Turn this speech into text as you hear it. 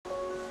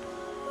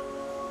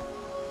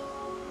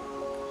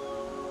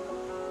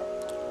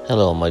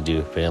Hello, my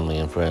dear family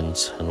and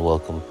friends, and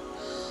welcome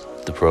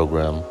to the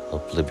program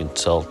of Living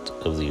Salt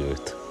of the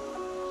Earth.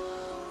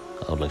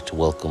 I would like to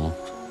welcome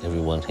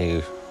everyone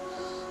here.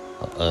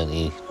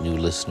 Any new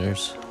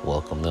listeners,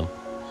 welcome them.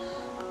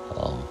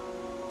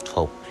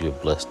 Hope you're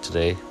blessed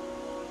today.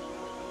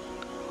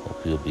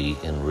 Hope you'll be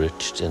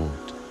enriched and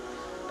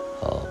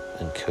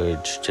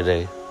encouraged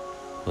today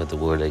with the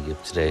word I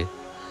give today.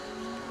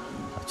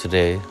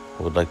 Today,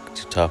 I would like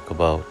to talk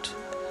about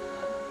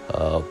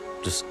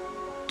just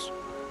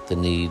the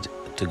need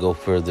to go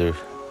further,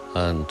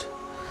 and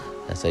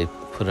as I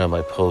put on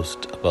my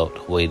post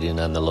about waiting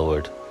on the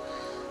Lord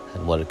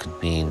and what it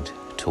could mean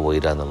to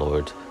wait on the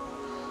Lord.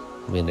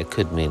 I mean, it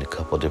could mean a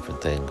couple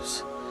different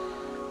things.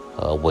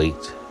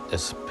 Wait,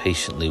 as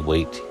patiently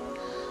wait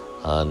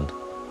on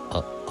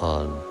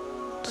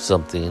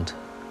something.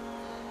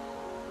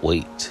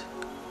 Wait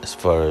as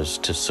far as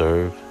to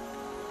serve,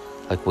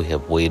 like we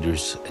have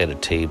waiters at a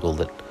table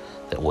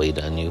that wait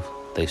on you,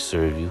 they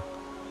serve you.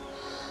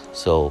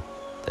 So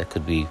that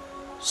could be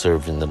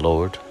serving the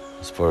Lord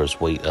as far as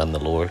wait on the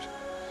Lord.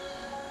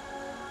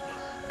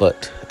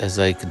 But as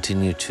I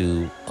continue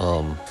to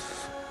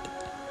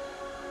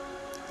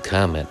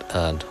comment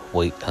on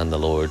wait on the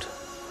Lord,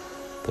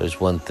 there's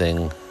one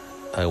thing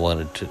I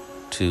wanted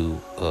to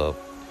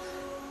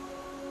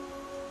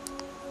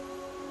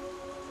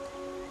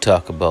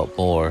talk about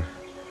more,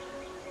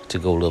 to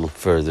go a little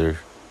further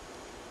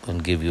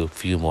and give you a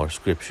few more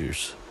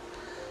scriptures.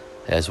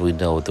 As we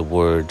know, the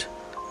word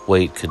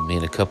wait could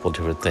mean a couple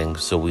different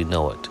things, so we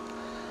know it.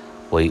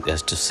 Wait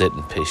as to sit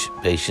and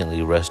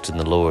patiently rest in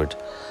the Lord.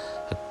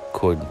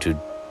 According to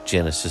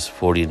Genesis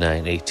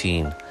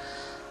 49:18,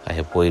 I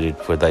have waited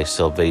for thy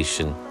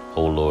salvation,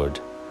 O Lord.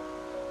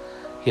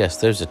 Yes,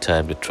 there's a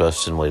time to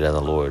trust and wait on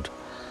the Lord,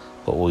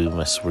 but we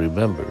must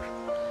remember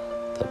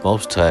that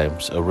most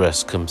times a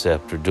rest comes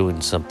after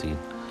doing something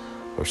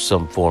or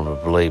some form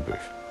of labor.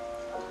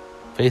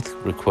 Faith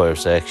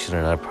requires action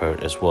on our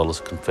part as well as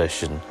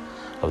confession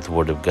of the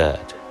Word of God.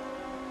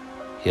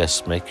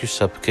 Yes, make your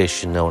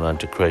supplication known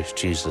unto Christ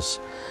Jesus,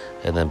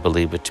 and then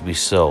believe it to be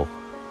so.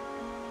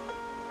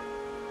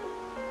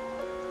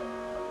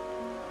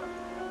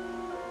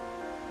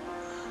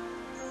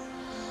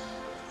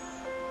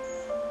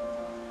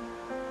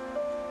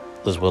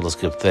 As well as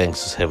give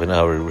thanks as having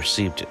already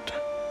received it.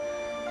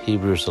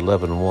 Hebrews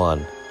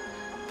 11:1.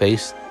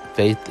 Faith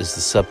is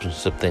the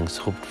substance of things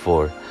hoped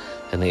for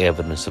and the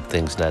evidence of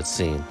things not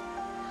seen.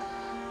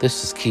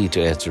 This is key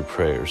to answered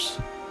prayers.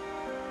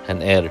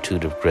 An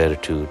attitude of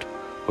gratitude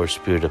or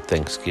spirit of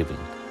thanksgiving.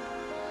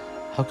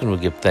 How can we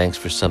give thanks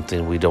for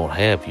something we don't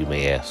have, you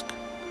may ask?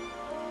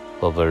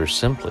 Well, very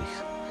simply,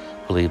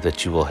 believe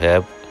that you will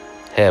have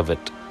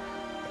it.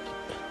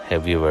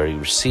 Have you already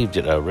received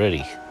it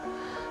already?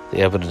 The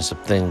evidence of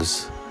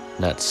things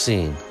not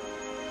seen.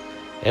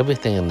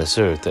 Everything in this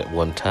earth at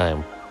one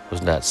time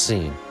was not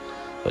seen,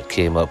 but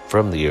came up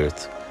from the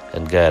earth,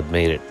 and God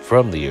made it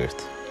from the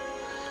earth,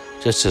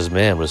 just as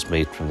man was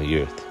made from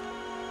the earth.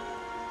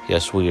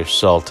 Yes, we are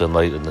salt and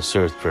light in this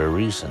earth for a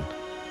reason.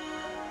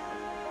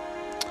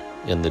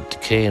 In the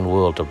decaying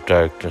world of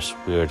darkness,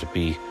 we are to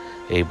be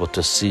able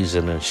to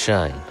season and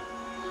shine,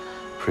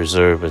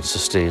 preserve and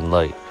sustain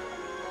light.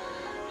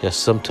 Yes,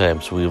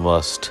 sometimes we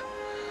must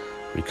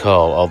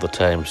recall all the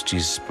times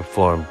Jesus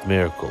performed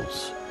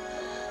miracles.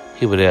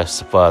 He would ask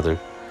the Father,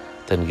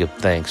 then give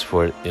thanks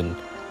for it in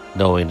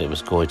knowing it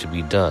was going to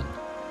be done.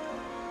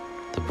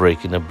 The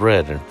breaking of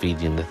bread and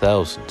feeding the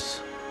thousands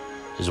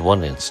is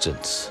one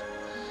instance.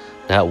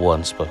 Not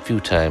once, but few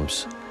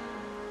times,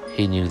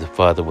 he knew the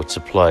Father would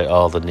supply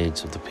all the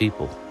needs of the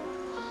people.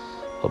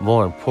 But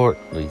more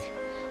importantly,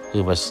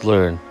 we must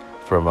learn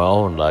from our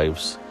own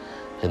lives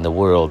in the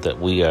world that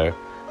we are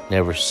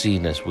never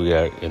seen as we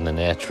are in the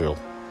natural,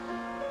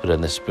 but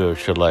in the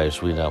spiritual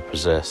lives we now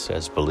possess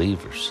as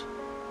believers.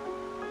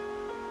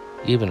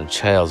 Even a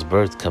child's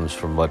birth comes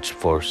from much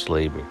forced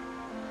labor.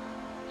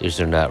 Is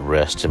there not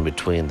rest in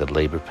between the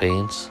labor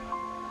pains?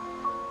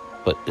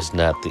 But is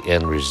not the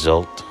end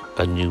result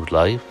a new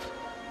life?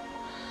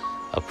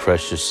 A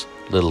precious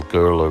little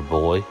girl or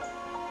boy?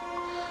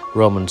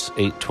 Romans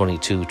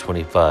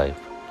 8:22-25.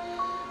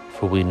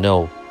 For we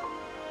know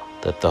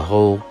that the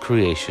whole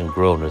creation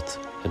groaneth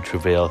and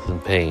travaileth in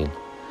pain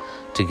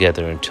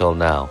together until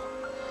now.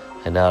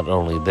 And not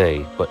only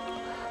they, but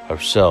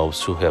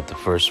ourselves who have the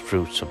first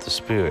fruits of the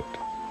Spirit.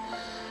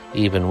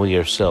 Even we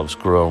ourselves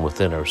groan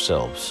within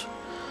ourselves,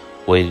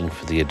 waiting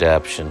for the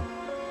adoption,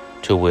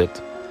 to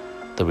wit,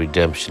 the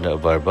redemption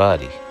of our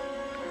body.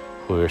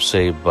 We are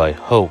saved by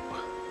hope,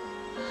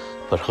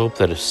 but hope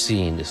that is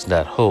seen is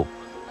not hope.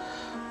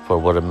 For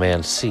what a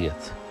man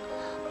seeth,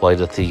 why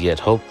doth he yet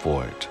hope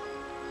for it?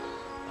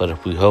 But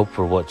if we hope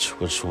for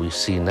which we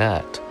see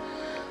not,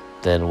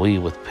 then we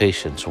with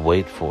patience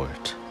wait for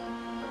it.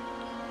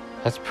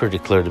 That's pretty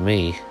clear to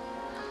me.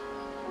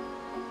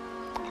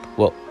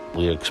 What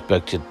we are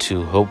expected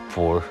to hope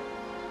for,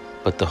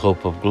 but the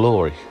hope of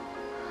glory.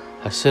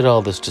 I said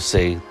all this to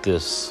say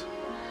this.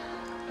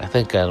 I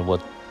think on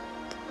what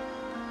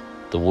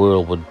the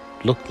world would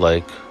look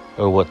like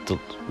or what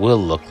will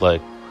look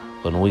like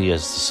when we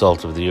as the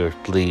salt of the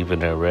earth leave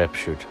and are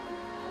raptured.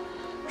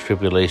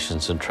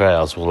 Tribulations and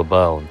trials will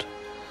abound.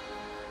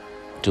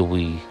 Do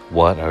we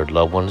want our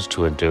loved ones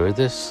to endure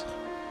this?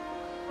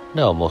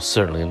 No, most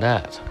certainly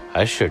not.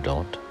 I sure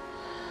don't.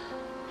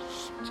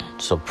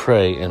 So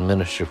pray and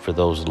minister for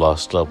those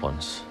lost loved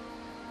ones.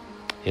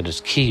 It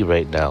is key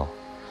right now.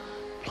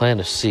 Plant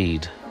a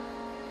seed.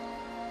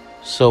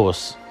 Sow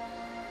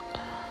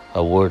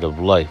a word of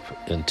life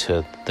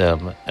into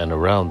them and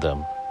around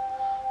them.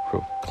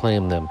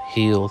 Proclaim them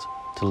healed,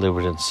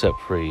 delivered, and set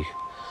free,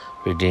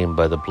 redeemed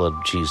by the blood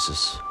of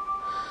Jesus.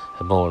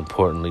 And more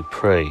importantly,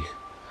 pray.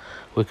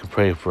 We can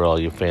pray for all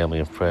your family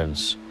and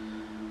friends.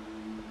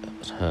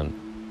 And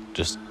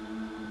just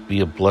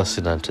be a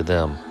blessing unto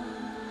them.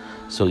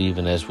 So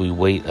even as we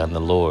wait on the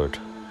Lord,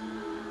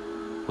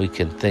 we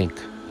can think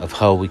of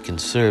how we can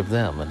serve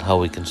them and how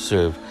we can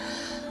serve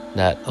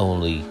not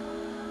only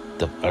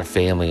our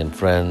family and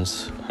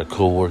friends, our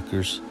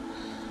co-workers,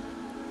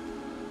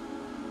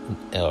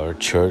 our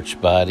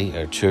church body,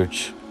 our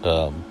church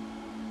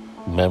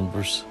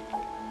members,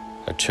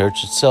 our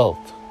church itself.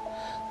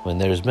 When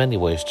there's many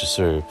ways to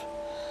serve.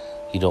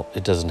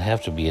 It doesn't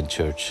have to be in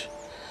church.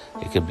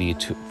 It could be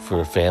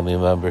for a family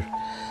member.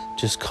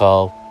 Just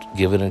call,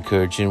 give an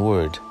encouraging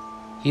word,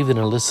 even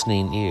a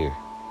listening ear.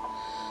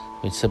 I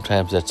mean,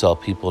 sometimes that's all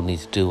people need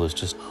to do is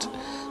just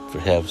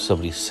have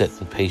somebody sit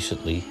and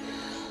patiently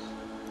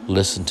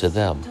listen to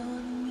them.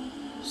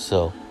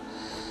 So,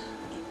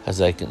 as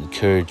I can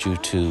encourage you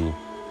to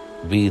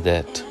be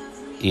that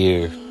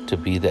ear, to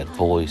be that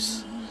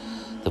voice,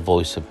 the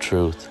voice of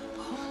truth,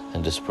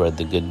 and to spread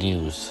the good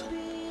news.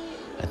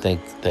 I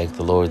thank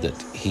the Lord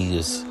that He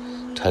has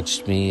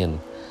touched me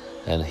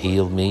and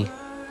healed me,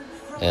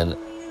 and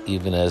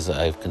even as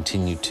I've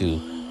continued to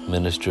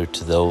minister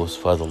to those,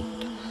 Father,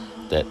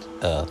 that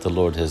the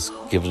Lord has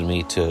given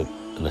me to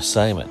an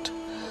assignment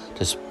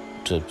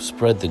to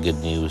spread the good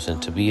news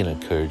and to be an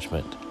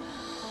encouragement.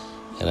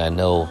 And I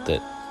know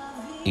that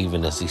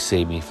even as He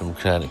saved me from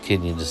chronic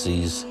kidney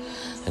disease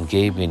and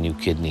gave me a new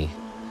kidney,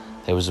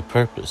 there was a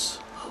purpose.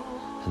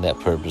 And that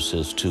purpose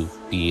is to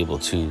be able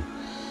to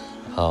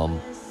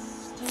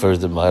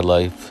further my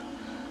life,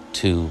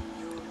 to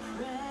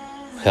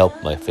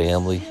help my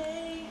family,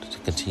 to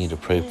continue to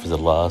pray for the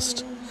lost,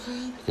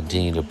 to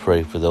continue to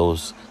pray for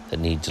those that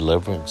need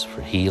deliverance,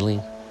 for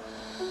healing.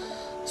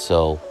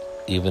 So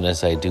even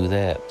as I do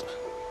that,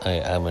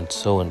 I'm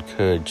so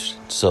encouraged,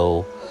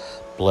 so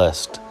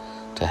blessed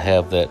to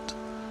have that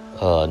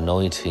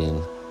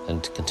anointing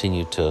and to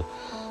continue to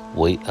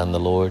wait on the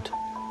Lord.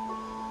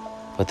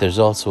 But there's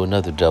also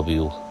another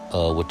W,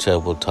 which I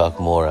will talk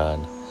more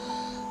on,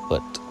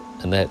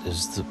 and that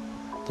is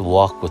the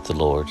walk with the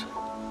Lord.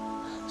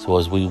 So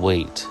as we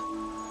wait,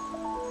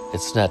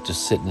 it's not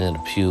just sitting in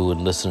a pew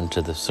and listening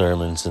to the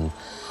sermons and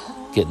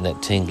getting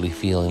that tingly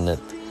feeling that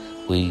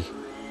we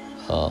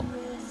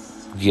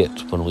get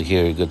when we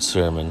hear a good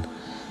sermon,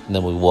 and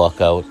then we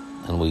walk out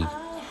and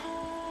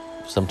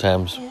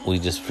sometimes we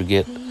just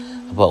forget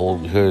about what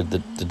we heard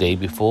the day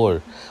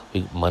before.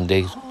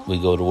 Monday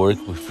we go to work,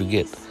 we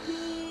forget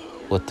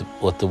what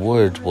the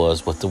word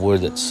was, what the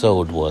word that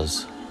sowed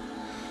was.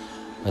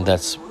 And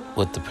that's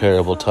what the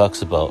parable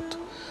talks about,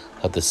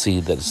 of the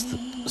seed that is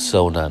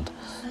sown on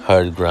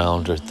hard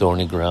ground or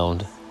thorny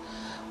ground.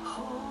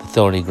 The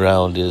thorny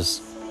ground is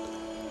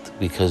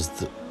because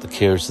the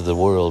cares of the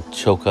world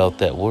choke out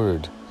that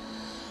word.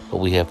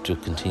 But we have to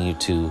continue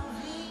to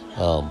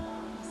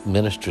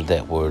minister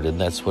that word,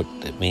 and that's what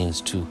it means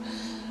to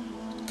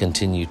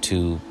continue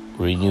to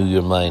renew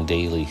your mind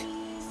daily,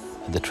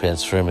 the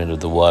transferment of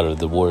the water of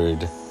the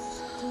word,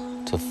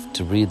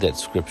 to read that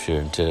scripture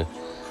and to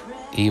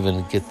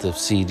even get the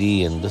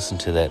CD and listen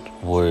to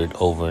that word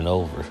over and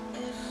over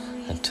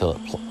until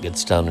it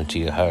gets down into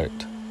your heart.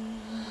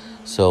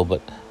 So,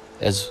 but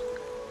as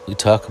we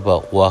talk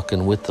about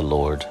walking with the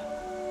Lord,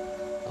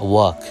 a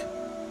walk,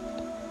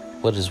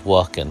 what is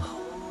walking?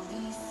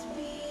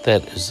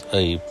 That is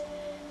a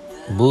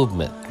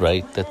movement,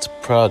 right? That's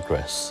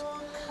progress.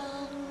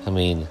 I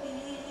mean,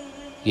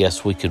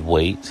 yes, we could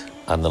wait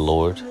on the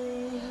Lord,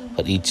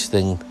 but each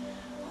thing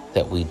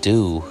that we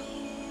do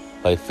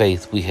by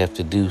faith, we have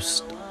to do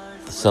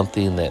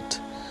something that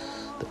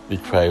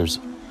requires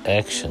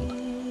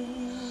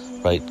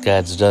action, right?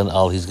 God's done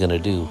all He's going to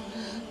do.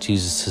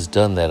 Jesus has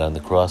done that on the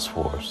cross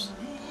for us.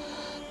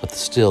 But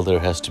still, there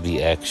has to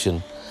be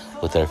action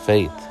with our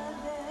faith.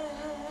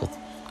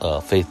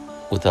 Faith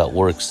without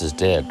works is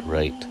dead,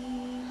 right?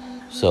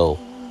 So,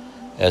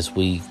 as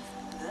we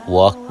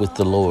walk with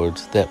the Lord,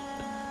 that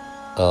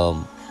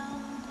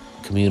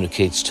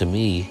communicates to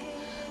me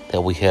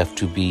that we have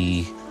to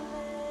be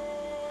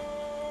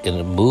in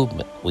a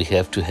movement. We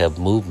have to have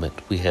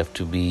movement. We have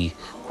to be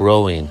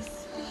growing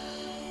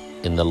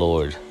in the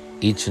Lord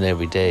each and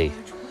every day.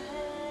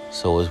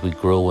 So as we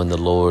grow in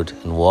the Lord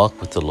and walk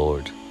with the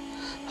Lord,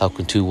 how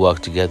can two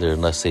walk together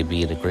unless they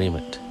be in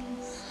agreement?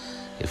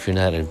 If you're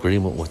not in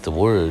agreement with the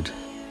word,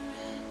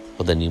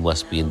 well, then you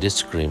must be in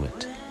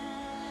disagreement.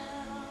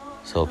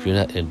 So if you're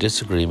not in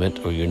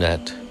disagreement, or you're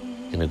not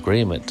in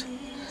agreement,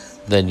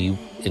 then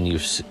you're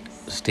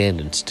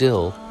standing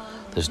still.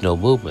 There's no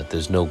movement.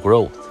 There's no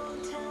growth.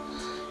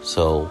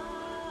 So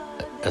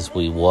as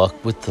we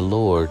walk with the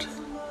Lord,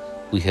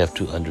 we have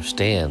to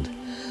understand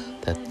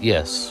that,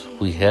 yes,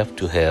 we have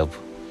to have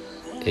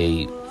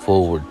a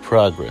forward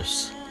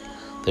progress.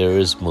 There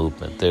is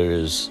movement. There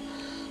is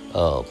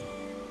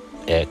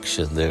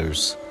action.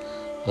 There's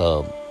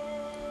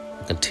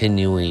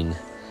continuing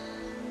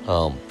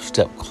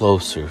step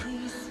closer.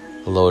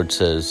 The Lord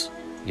says,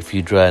 if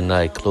you draw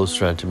nigh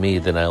closer unto me,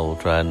 then I will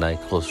draw nigh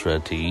closer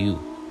unto you.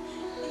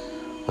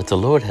 But the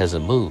Lord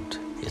hasn't moved.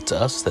 It's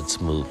us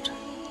that's moved.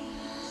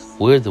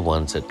 We're the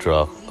ones that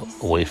draw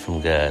away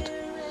from God.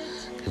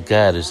 Because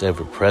God is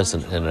ever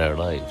present in our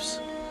lives.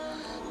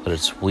 But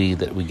it's we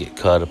that we get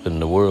caught up in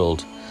the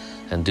world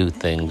and do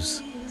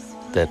things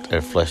that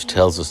our flesh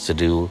tells us to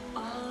do.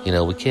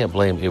 We can't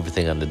blame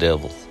everything on the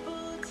devil.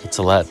 It's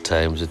a lot of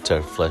times it's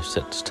our flesh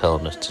that's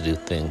telling us to do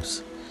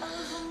things.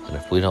 And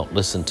if we don't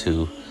listen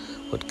to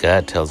what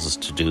God tells us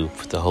to do,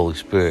 for the Holy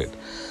Spirit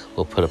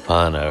will put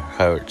upon our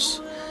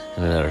hearts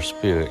and in our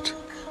spirit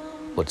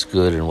what's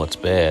good and what's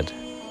bad.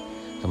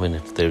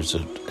 If there's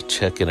a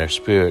check in our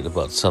spirit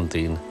about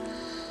something,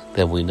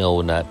 then we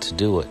know not to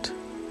do it.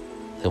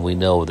 Then we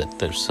know that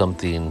there's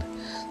something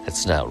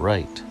that's not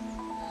right.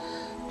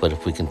 But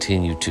if we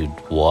continue to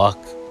walk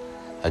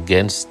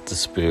against the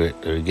Spirit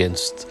or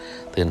against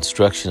the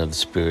instruction of the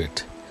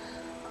Spirit,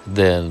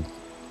 then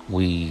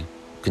we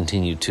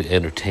continue to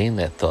entertain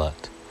that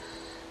thought.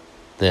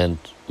 Then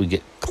we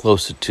get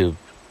closer to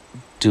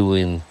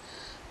doing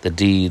the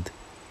deed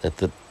that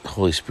the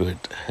Holy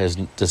Spirit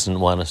doesn't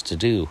want us to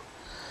do.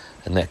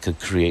 And that could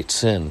create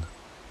sin,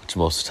 which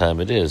most of the time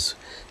it is.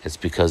 It's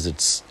because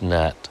it's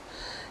not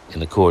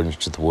in accordance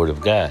to the Word of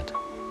God.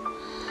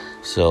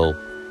 So,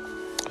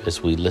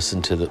 as we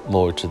listen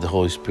more to the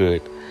Holy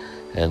Spirit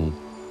and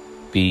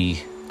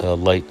be a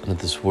light in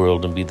this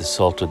world and be the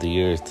salt of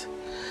the earth,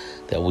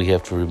 that we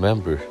have to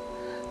remember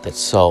that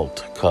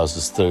salt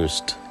causes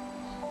thirst,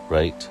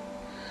 right?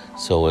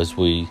 So as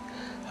we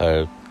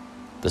are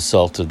the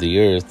salt of the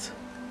earth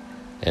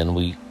and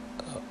we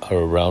are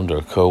around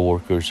our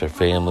co-workers, our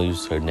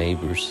families, our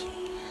neighbors,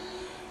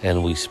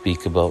 and we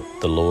speak about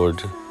the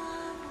Lord,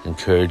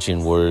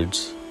 encouraging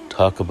words,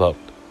 talk about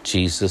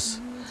Jesus,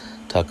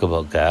 talk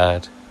about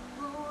God,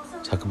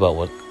 talk about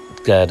what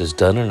God has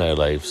done in our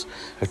lives.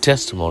 Our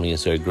testimony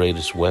is our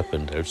greatest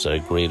weapon. It's our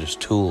greatest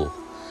tool.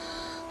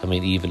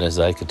 Even as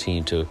I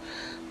continue to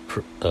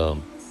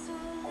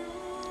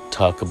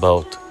talk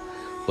about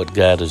what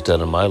God has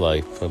done in my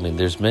life,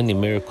 there's many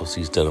miracles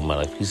He's done in my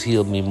life. He's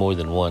healed me more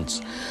than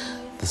once.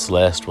 This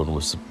last one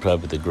was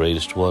probably the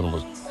greatest one,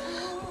 was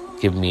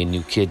giving me a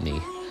new kidney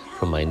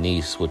from my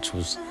niece, which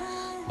was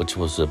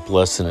a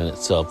blessing in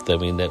itself. That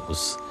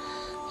was,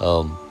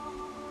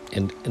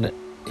 and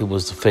it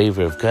was the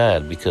favor of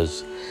God,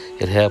 because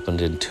it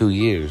happened in 2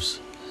 years.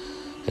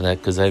 And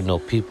because I know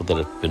people that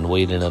have been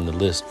waiting on the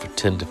list for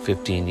 10 to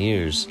 15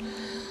 years,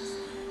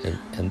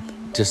 and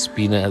just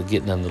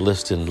getting on the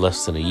list in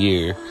less than a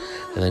year,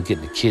 and then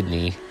getting a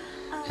kidney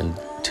in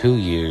 2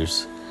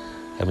 years.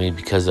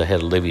 Because I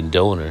had a living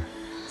donor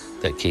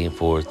that came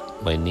forth,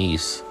 my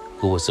niece,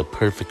 who was a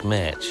perfect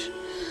match.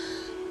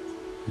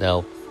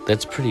 Now,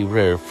 that's pretty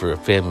rare for a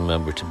family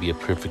member to be a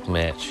perfect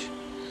match.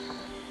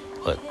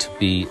 But to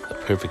be a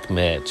perfect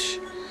match,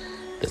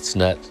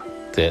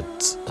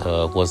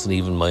 that wasn't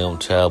even my own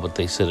child, but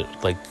they said it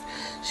like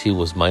she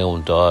was my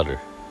own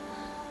daughter.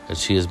 And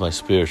she is my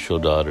spiritual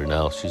daughter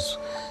now.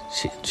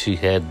 She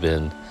had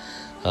been.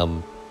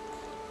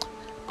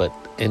 But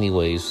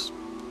anyways,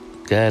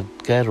 God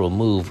will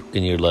move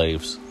in your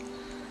lives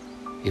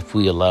if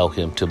we allow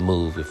Him to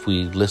move, if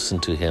we listen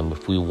to Him,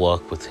 if we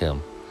walk with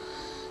Him,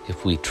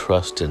 if we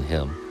trust in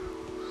Him.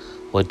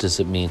 What does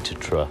it mean to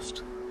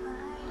trust?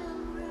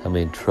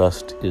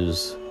 Trust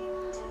is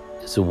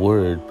a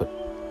word,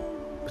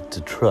 but to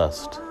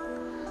trust,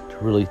 to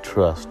really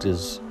trust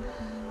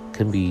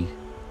can be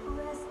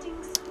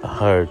a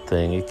hard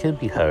thing. It can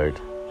be hard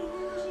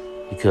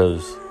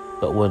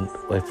but when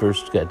I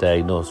first got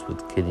diagnosed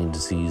with kidney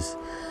disease,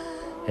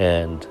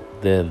 and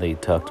then they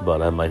talked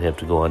about I might have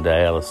to go on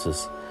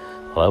dialysis,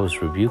 well, I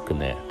was rebuking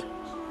that.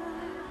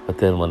 But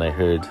then when I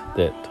heard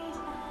that,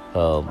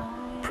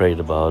 prayed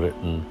about it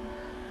and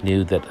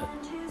knew that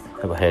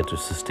I had to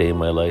sustain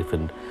my life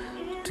and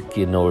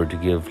in order to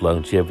give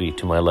longevity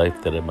to my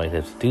life, that I might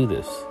have to do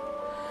this.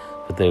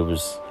 But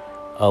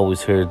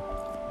always heard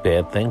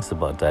bad things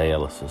about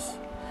dialysis.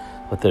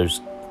 But there's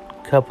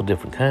a couple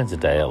different kinds of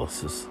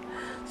dialysis.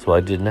 So I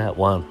did not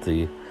want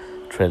the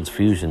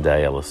transfusion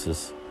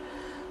dialysis.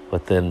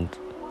 But then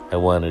I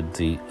wanted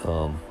the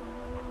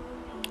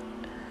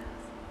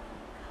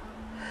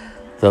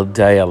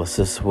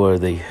dialysis where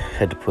they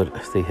had to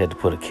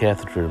put a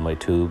catheter in my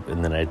tube,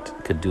 and then I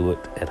could do it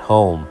at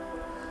home.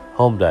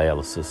 Home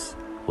dialysis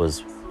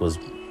was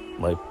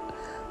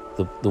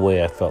the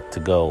way I felt to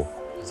go,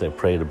 as I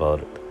prayed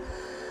about it.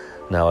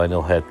 Now I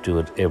know how to do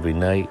it every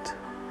night,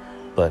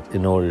 but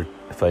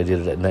if I did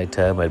it at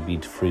nighttime, I'd be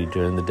free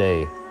during the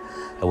day.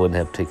 I wouldn't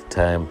have to take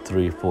time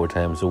 3 or 4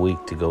 times a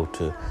week to go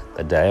to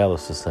the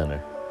dialysis center,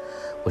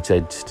 which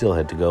I still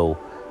had to go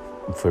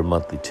for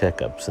monthly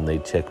checkups, and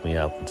they'd check me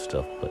out and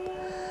stuff. But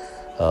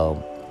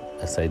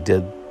as I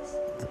did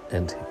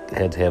and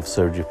had to have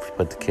surgery to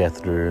put the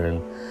catheter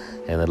in,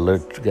 and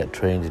got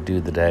trained to do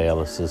the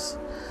dialysis,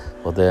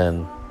 well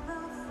then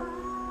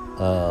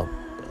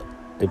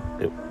it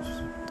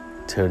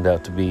turned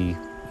out to be,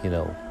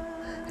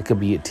 it could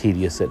be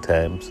tedious at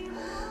times,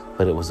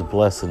 but it was a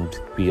blessing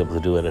to be able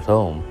to do it at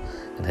home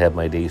and have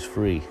my days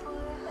free.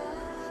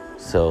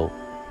 So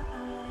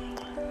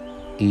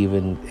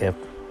even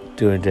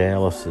during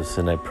dialysis,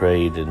 and I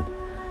prayed and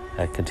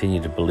I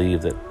continued to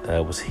believe that I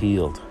was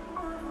healed,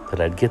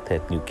 that I'd get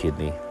that new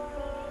kidney.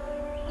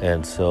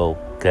 And so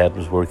God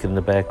was working in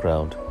the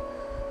background.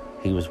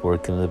 He was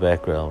working in the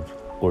background,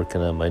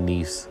 working on my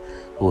niece,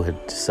 who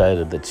had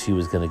decided that she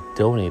was going to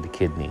donate a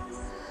kidney.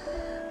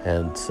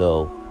 And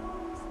so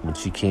when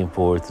she came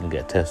forth and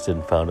got tested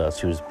and found out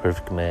she was a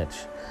perfect match,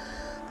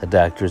 the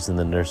doctors and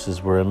the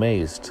nurses were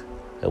amazed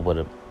at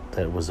that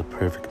it was a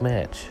perfect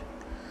match.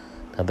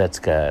 Now that's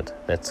God.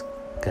 That's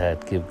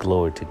God. Give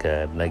glory to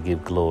God. And I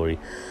give glory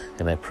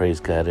and I praise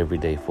God every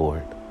day for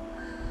it.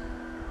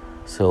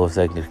 So if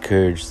I can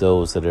encourage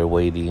those that are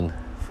waiting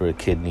for a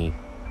kidney,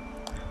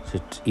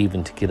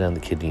 even to get on the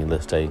kidney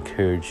list, I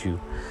encourage you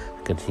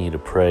to continue to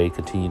pray,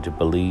 continue to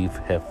believe,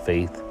 have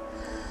faith,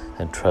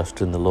 and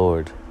trust in the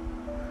Lord.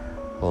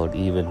 Lord,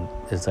 even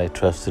as I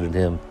trusted in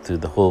Him through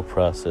the whole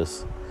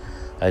process,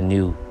 I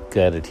knew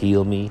God would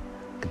heal me,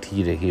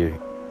 continue to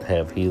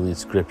have healing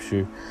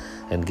scripture,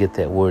 and get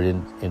that word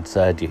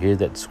inside you. Hear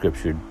that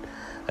scripture.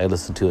 I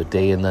listened to it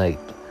day and night.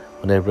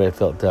 Whenever I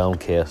felt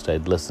downcast,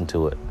 I'd listen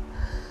to it.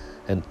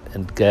 And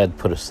God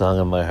put a song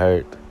in my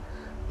heart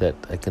that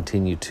I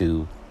continue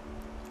to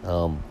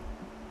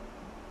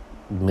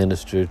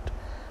minister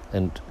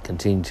and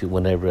continue to,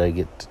 whenever I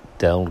get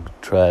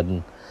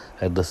downtrodden,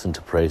 I'd listen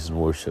to praise and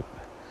worship.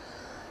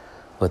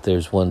 But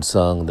there's one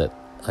song that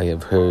I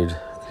have heard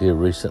here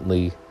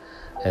recently,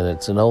 and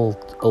it's an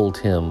old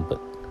hymn,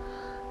 but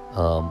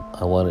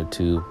I wanted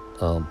to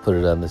put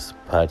it on this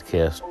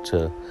podcast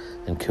to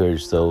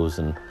encourage those,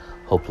 and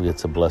hopefully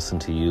it's a blessing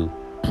to you.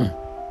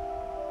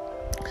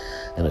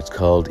 And it's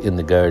called In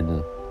the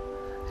Garden,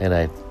 and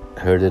I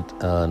heard it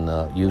on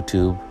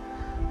YouTube,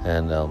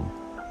 and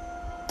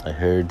I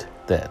heard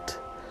that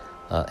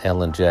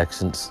Alan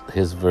Jackson's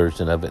his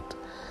version of it.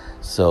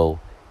 So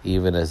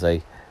even as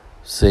I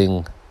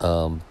sing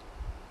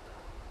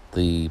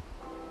the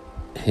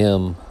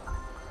hymn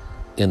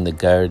In the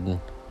Garden,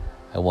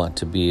 I want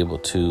to be able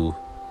to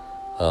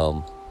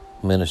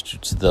minister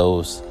to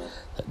those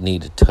that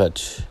need a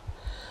touch,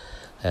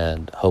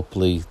 and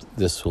hopefully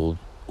this will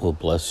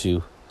bless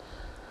you.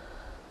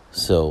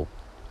 So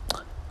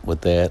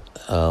with that,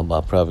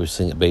 I'll probably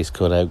sing at bass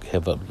cold. I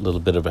have a little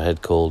bit of a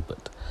head cold,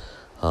 but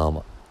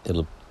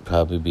it'll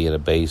probably be at a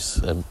bass.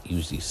 I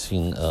usually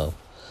sing a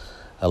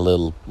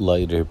little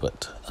lighter,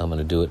 but I'm going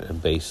to do it in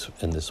bass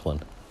in this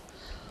one.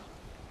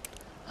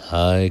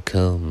 I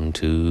come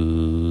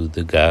to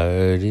the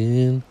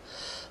garden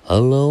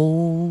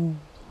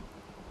alone,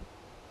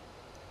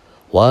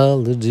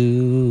 while the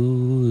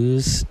dew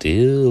is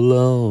still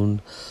on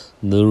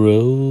the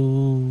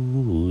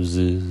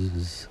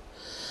roses,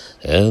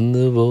 and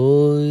the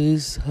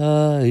voice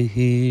I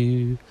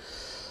hear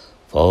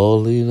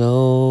falling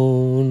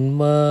on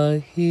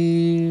my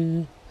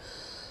ear,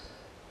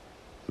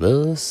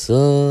 the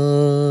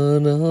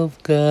Son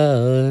of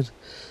God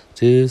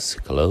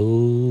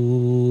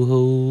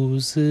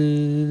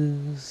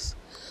discloses,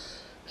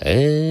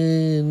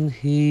 and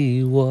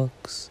He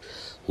walks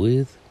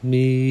with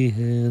me,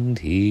 and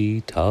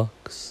He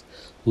talks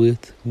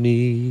with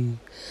me,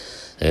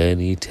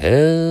 and He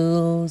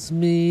tells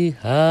me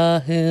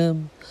I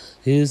am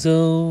His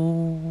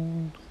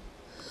own,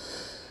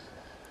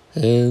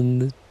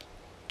 and the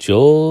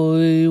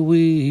joy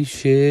we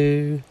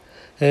share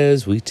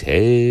as we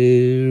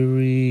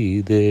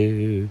tarry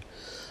there,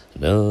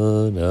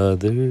 none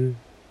other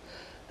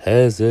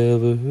has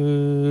ever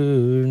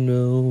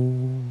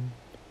known.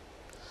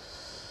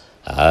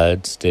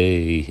 I'd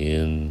stay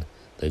in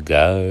the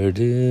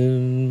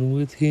garden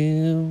with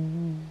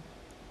Him,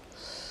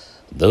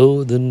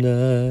 though the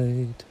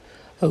night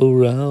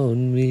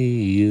around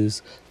me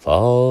is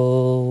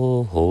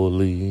falling,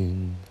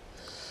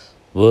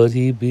 but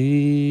He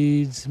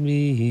bids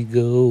me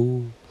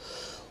go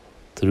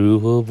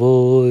through a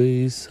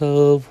voice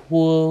of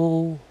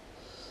woe.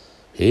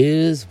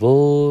 His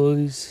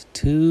voice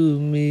to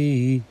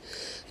me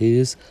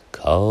is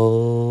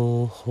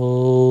calling,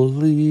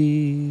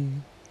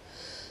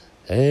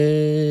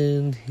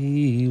 and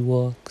He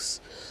walks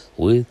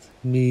with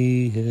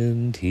me,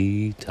 and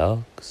He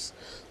talks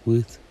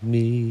with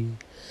me,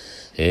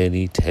 and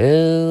He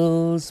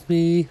tells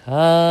me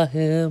I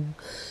am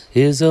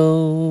His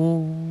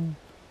own,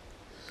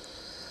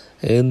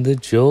 and the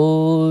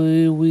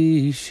joy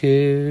we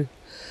share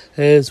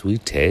as we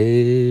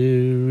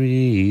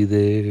tarry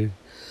there,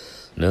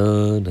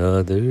 none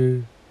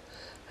other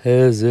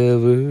has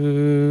ever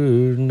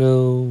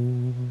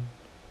known.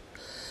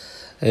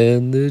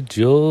 And the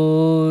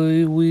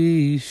joy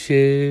we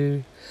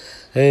share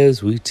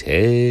as we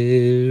tarry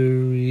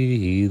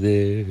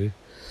there,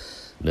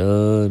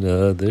 none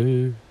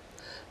other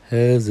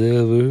has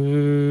ever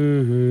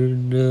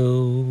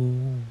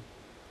known.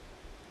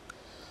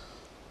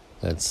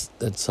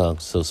 That song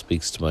so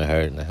speaks to my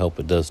heart, and I hope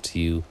it does to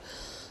you.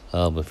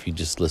 If you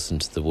just listen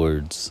to the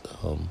words,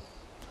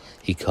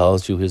 he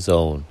calls you his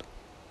own,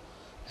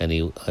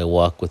 and I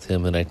walk with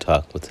him and I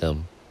talk with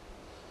him.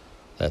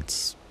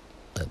 That's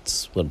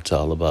what it's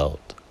all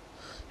about,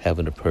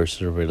 having a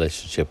personal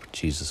relationship with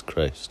Jesus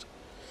Christ.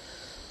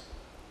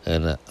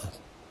 And I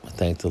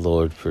thank the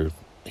Lord for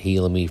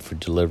healing me, for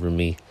delivering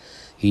me.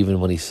 Even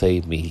when he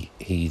saved me,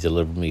 he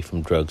delivered me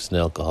from drugs and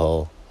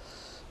alcohol,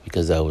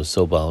 because I was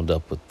so bound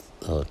up with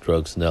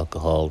drugs and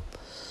alcohol.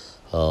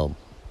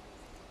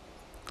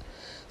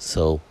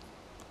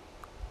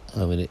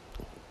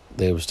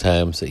 There was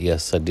times that,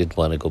 yes, I did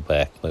want to go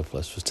back. My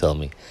flesh was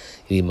telling me.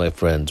 Even my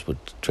friends would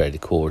try to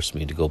coerce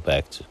me to go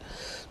back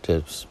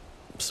to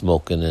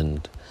smoking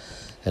and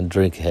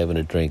having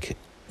a drink,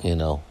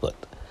 But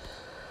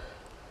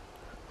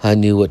I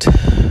knew what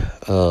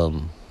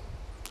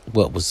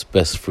was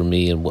best for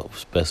me and what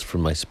was best for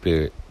my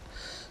spirit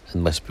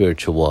and my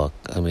spiritual walk.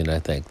 I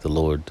thank the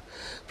Lord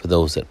for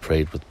those that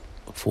prayed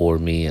for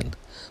me, and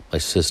my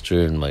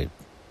sister and my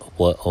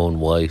own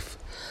wife,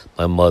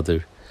 my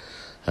mother.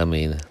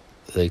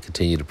 They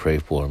continue to pray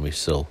for me.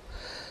 So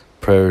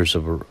prayers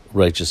of a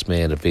righteous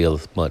man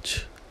availeth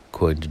much,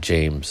 according to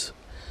James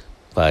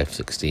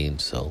 5:16.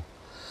 So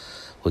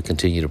we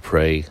continue to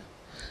pray.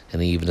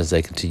 And even as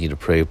I continue to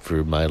pray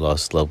for my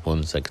lost loved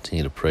ones, I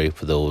continue to pray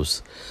for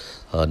those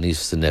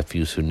nieces and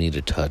nephews who need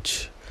a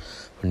touch,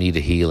 who need a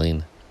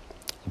healing.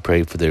 I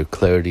pray for their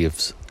clarity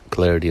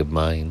of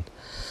mind.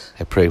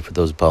 I pray for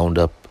those bound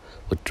up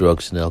with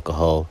drugs and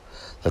alcohol,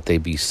 that they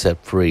be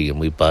set free, and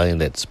we bind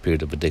that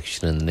spirit of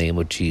addiction in the name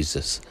of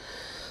Jesus.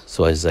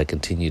 So as I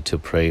continue to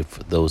pray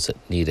for those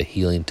that need a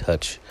healing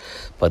touch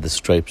by the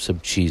stripes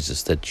of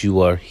Jesus, that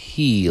you are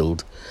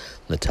healed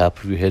from the top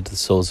of your head to the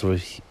soles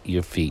of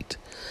your feet.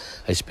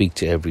 I speak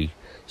to every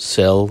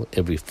cell,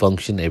 every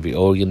function, every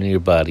organ in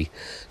your body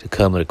to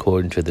come in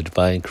according to the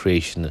divine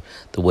creation,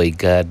 the way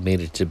God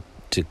made it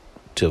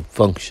to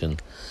function.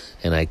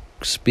 And I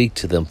speak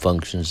to them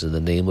functions in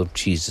the name of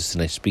Jesus,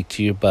 and I speak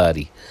to your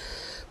body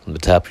from the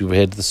top of your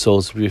head to the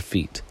soles of your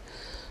feet,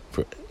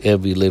 for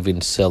every living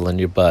cell in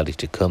your body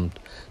to come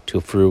to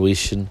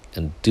fruition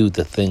and do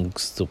the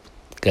things that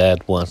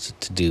God wants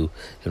it to do.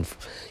 And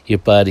your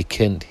body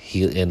can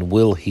heal and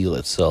will heal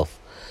itself,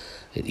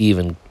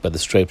 even by the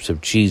stripes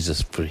of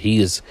Jesus, for he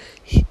has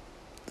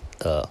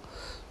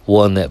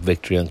won that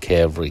victory on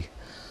Calvary.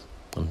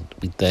 And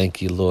we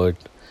thank you, Lord.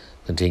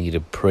 Continue to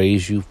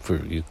praise you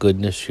for your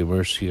goodness, your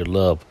mercy, your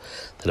love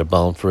that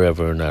abound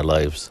forever in our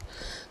lives.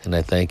 And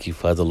I thank you,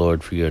 Father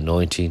Lord, for your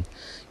anointing,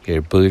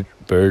 your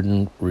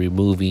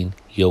burden-removing,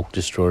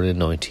 yoke-destroying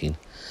anointing.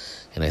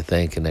 And I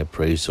thank and I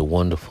praise the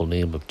wonderful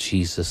name of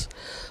Jesus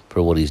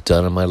for what he's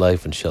done in my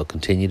life and shall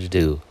continue to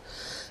do.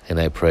 And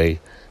I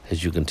pray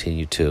as you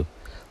continue to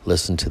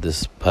listen to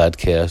this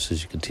podcast,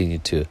 as you continue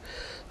to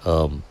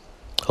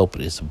hope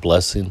it is a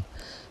blessing,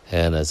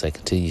 and as I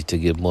continue to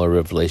give more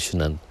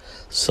revelation on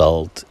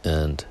salt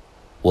and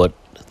what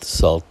the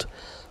salt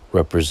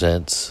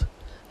represents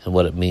and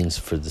what it means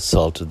for the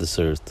salt of this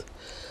earth,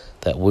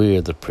 that we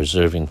are the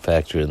preserving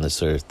factor in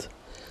this earth,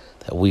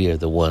 that we are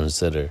the ones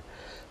that are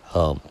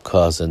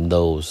causing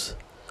those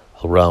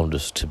around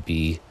us to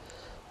be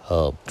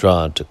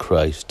drawn to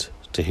Christ,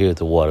 to hear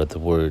the water of the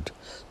word,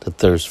 to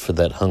thirst for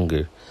that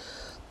hunger.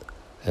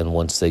 And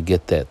once they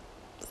get that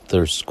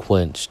thirst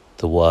quenched,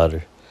 the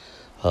water,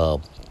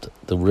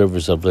 the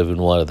rivers of living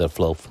water that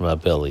flow from our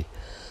belly,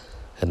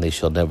 and they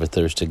shall never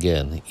thirst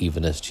again,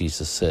 even as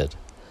Jesus said.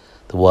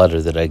 The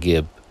water that I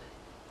give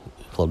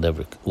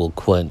will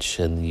quench,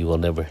 and you will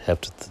never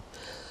have to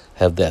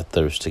have that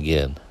thirst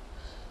again,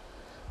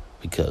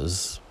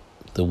 because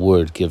the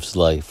Word gives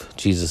life.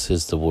 Jesus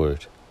is the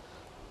Word.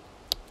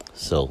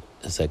 So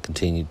as I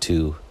continue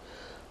to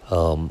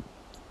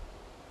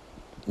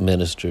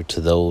minister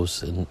to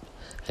those and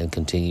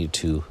continue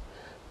to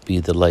be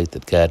the light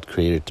that God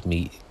created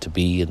me to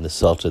be, in the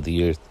salt of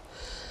the earth,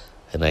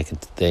 and I can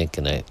thank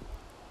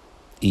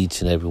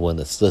each and every one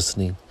that's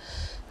listening.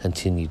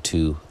 Continue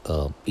to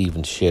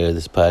even share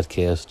this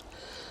podcast,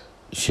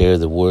 share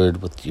the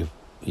word with your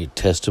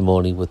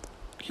testimony with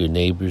your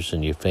neighbors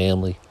and your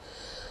family.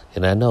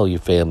 And I know your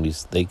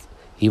families, they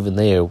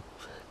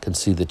can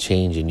see the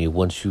change in you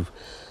once you've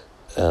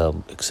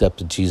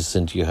accepted Jesus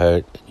into your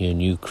heart and your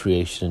new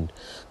creation in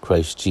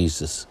Christ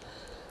Jesus.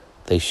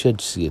 They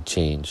should see a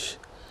change,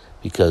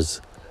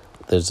 because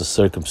there's a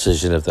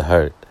circumcision of the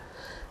heart,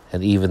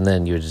 and even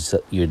then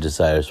your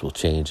desires will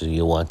change, and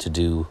you'll want to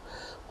do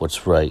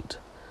what's right.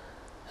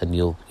 And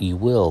you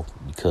will,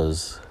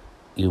 because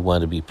you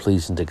want to be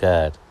pleasing to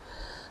God.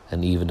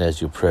 And even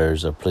as your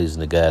prayers are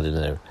pleasing to God,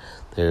 and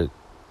they're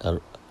a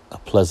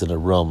pleasant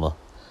aroma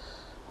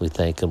We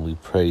thank and we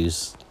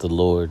praise the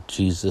Lord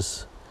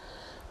Jesus.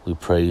 We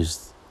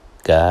praise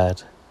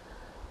God.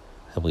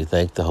 And we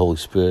thank the Holy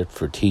Spirit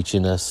for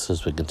teaching us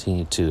as we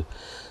continue to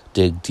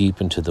dig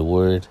deep into the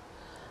Word.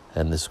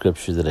 And the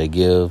scripture that I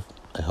give,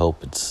 I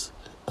hope it's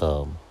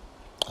a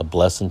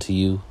blessing to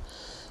you.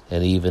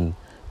 And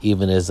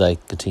even as I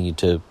continue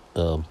to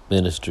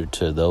minister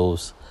to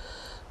those,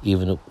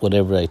 even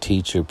whenever I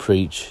teach or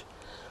preach,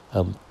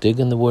 dig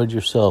in the Word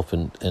yourself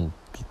and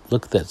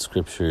look at that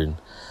scripture.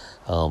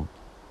 And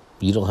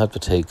you don't have to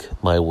take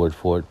my word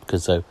for it,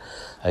 because I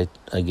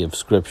give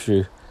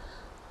scripture,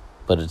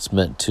 but it's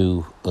meant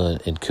to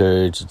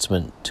encourage, it's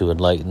meant to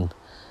enlighten,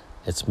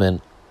 it's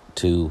meant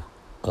to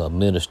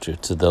minister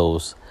to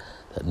those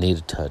that need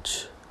a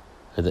touch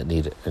or that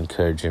need an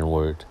encouraging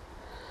word.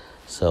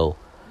 So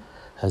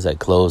as I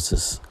close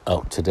this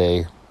out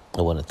today,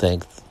 I want to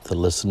thank the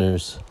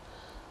listeners,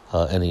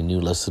 any new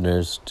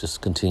listeners.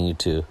 Just continue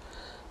to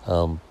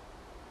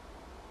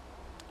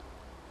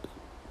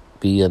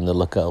be on the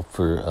lookout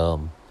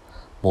for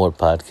more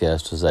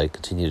podcasts as I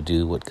continue to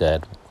do what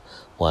God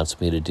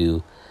wants me to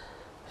do.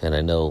 And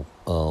I know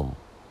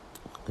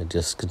I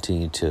just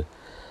continue to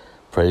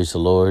praise the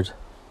Lord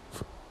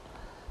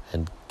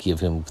and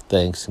give Him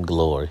thanks and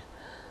glory.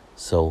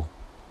 So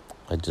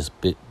I just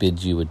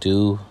bid you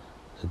adieu,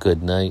 a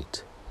good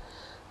night,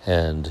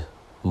 and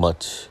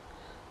much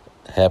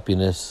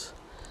happiness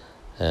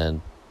and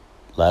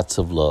lots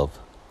of love.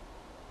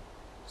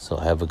 So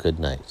have a good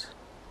night,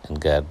 and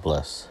God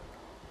bless.